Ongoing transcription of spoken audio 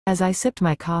As I sipped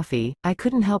my coffee, I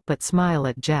couldn't help but smile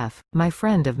at Jeff, my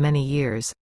friend of many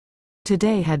years.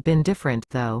 Today had been different,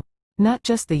 though. Not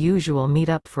just the usual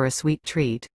meet-up for a sweet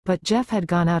treat, but Jeff had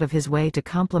gone out of his way to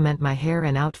compliment my hair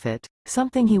and outfit,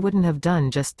 something he wouldn't have done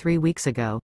just 3 weeks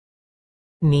ago.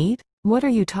 Need? What are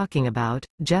you talking about?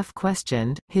 Jeff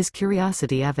questioned, his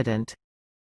curiosity evident.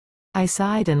 I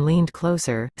sighed and leaned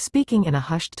closer, speaking in a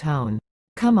hushed tone.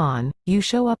 Come on, you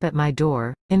show up at my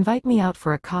door, invite me out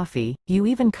for a coffee, you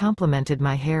even complimented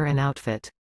my hair and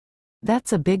outfit.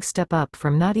 That's a big step up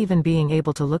from not even being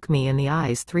able to look me in the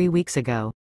eyes 3 weeks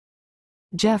ago.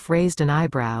 Jeff raised an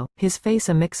eyebrow, his face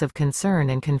a mix of concern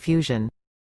and confusion.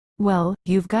 Well,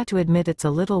 you've got to admit it's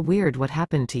a little weird what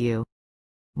happened to you.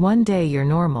 One day you're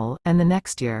normal, and the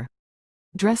next you're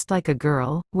dressed like a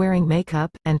girl, wearing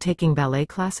makeup, and taking ballet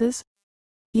classes?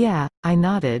 Yeah, I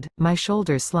nodded, my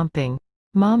shoulders slumping.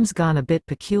 Mom's gone a bit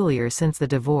peculiar since the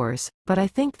divorce, but I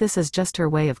think this is just her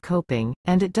way of coping,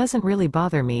 and it doesn't really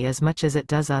bother me as much as it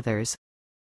does others.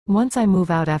 Once I move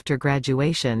out after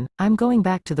graduation, I'm going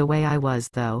back to the way I was,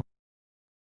 though.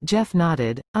 Jeff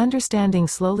nodded, understanding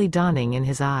slowly dawning in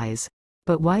his eyes.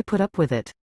 But why put up with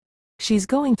it? She's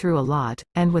going through a lot,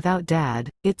 and without Dad,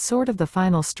 it's sort of the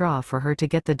final straw for her to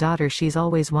get the daughter she's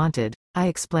always wanted, I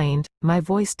explained, my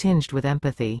voice tinged with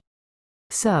empathy.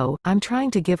 So, I'm trying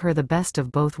to give her the best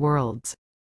of both worlds.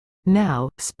 Now,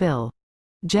 spill.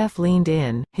 Jeff leaned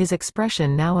in, his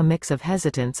expression now a mix of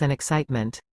hesitance and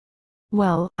excitement.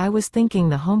 Well, I was thinking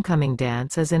the homecoming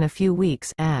dance is in a few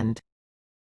weeks, and...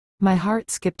 My heart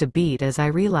skipped a beat as I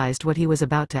realized what he was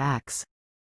about to ask.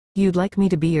 You'd like me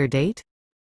to be your date?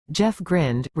 Jeff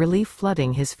grinned, relief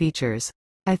flooding his features.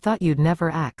 I thought you'd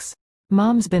never ax.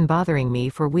 Mom's been bothering me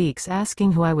for weeks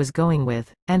asking who I was going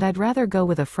with, and I'd rather go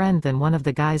with a friend than one of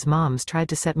the guys Mom's tried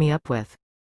to set me up with.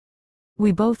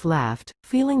 We both laughed,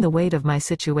 feeling the weight of my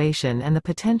situation and the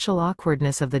potential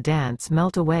awkwardness of the dance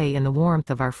melt away in the warmth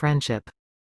of our friendship.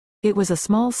 It was a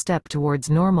small step towards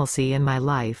normalcy in my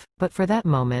life, but for that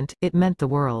moment, it meant the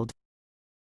world.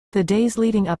 The days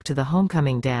leading up to the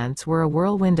homecoming dance were a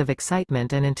whirlwind of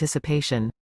excitement and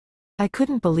anticipation. I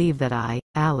couldn't believe that I,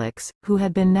 Alex, who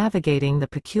had been navigating the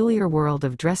peculiar world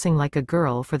of dressing like a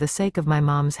girl for the sake of my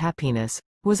mom's happiness,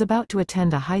 was about to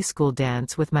attend a high school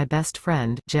dance with my best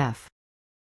friend, Jeff.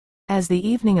 As the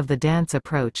evening of the dance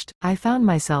approached, I found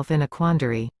myself in a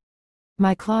quandary.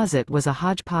 My closet was a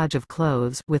hodgepodge of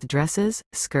clothes, with dresses,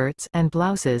 skirts, and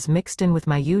blouses mixed in with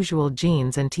my usual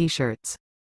jeans and t-shirts.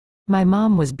 My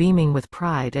mom was beaming with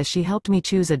pride as she helped me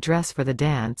choose a dress for the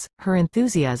dance, her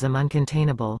enthusiasm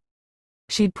uncontainable.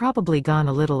 She'd probably gone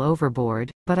a little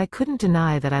overboard, but I couldn't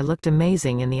deny that I looked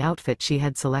amazing in the outfit she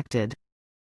had selected.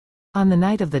 On the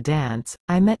night of the dance,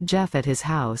 I met Jeff at his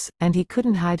house, and he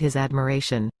couldn't hide his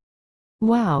admiration.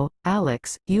 Wow,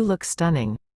 Alex, you look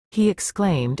stunning, he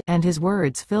exclaimed, and his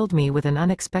words filled me with an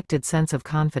unexpected sense of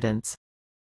confidence.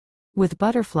 With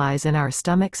butterflies in our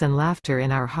stomachs and laughter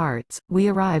in our hearts, we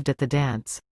arrived at the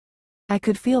dance. I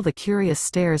could feel the curious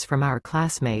stares from our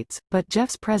classmates, but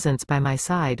Jeff's presence by my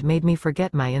side made me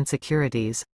forget my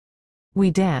insecurities.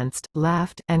 We danced,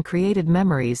 laughed, and created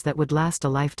memories that would last a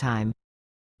lifetime.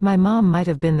 My mom might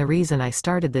have been the reason I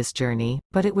started this journey,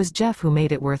 but it was Jeff who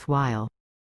made it worthwhile.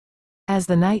 As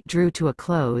the night drew to a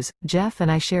close, Jeff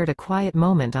and I shared a quiet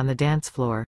moment on the dance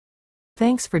floor.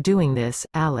 Thanks for doing this,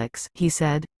 Alex, he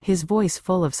said, his voice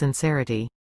full of sincerity.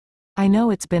 I know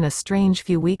it's been a strange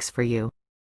few weeks for you.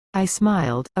 I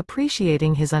smiled,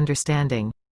 appreciating his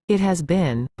understanding. It has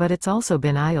been, but it's also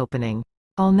been eye-opening.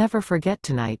 I'll never forget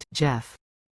tonight, Jeff.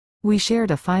 We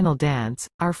shared a final dance,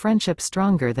 our friendship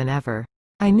stronger than ever.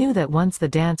 I knew that once the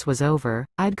dance was over,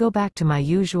 I'd go back to my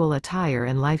usual attire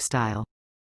and lifestyle.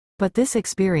 But this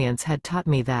experience had taught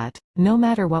me that, no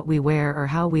matter what we wear or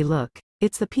how we look,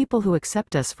 it's the people who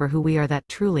accept us for who we are that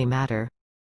truly matter.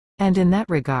 And in that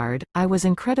regard, I was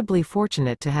incredibly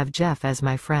fortunate to have Jeff as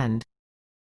my friend.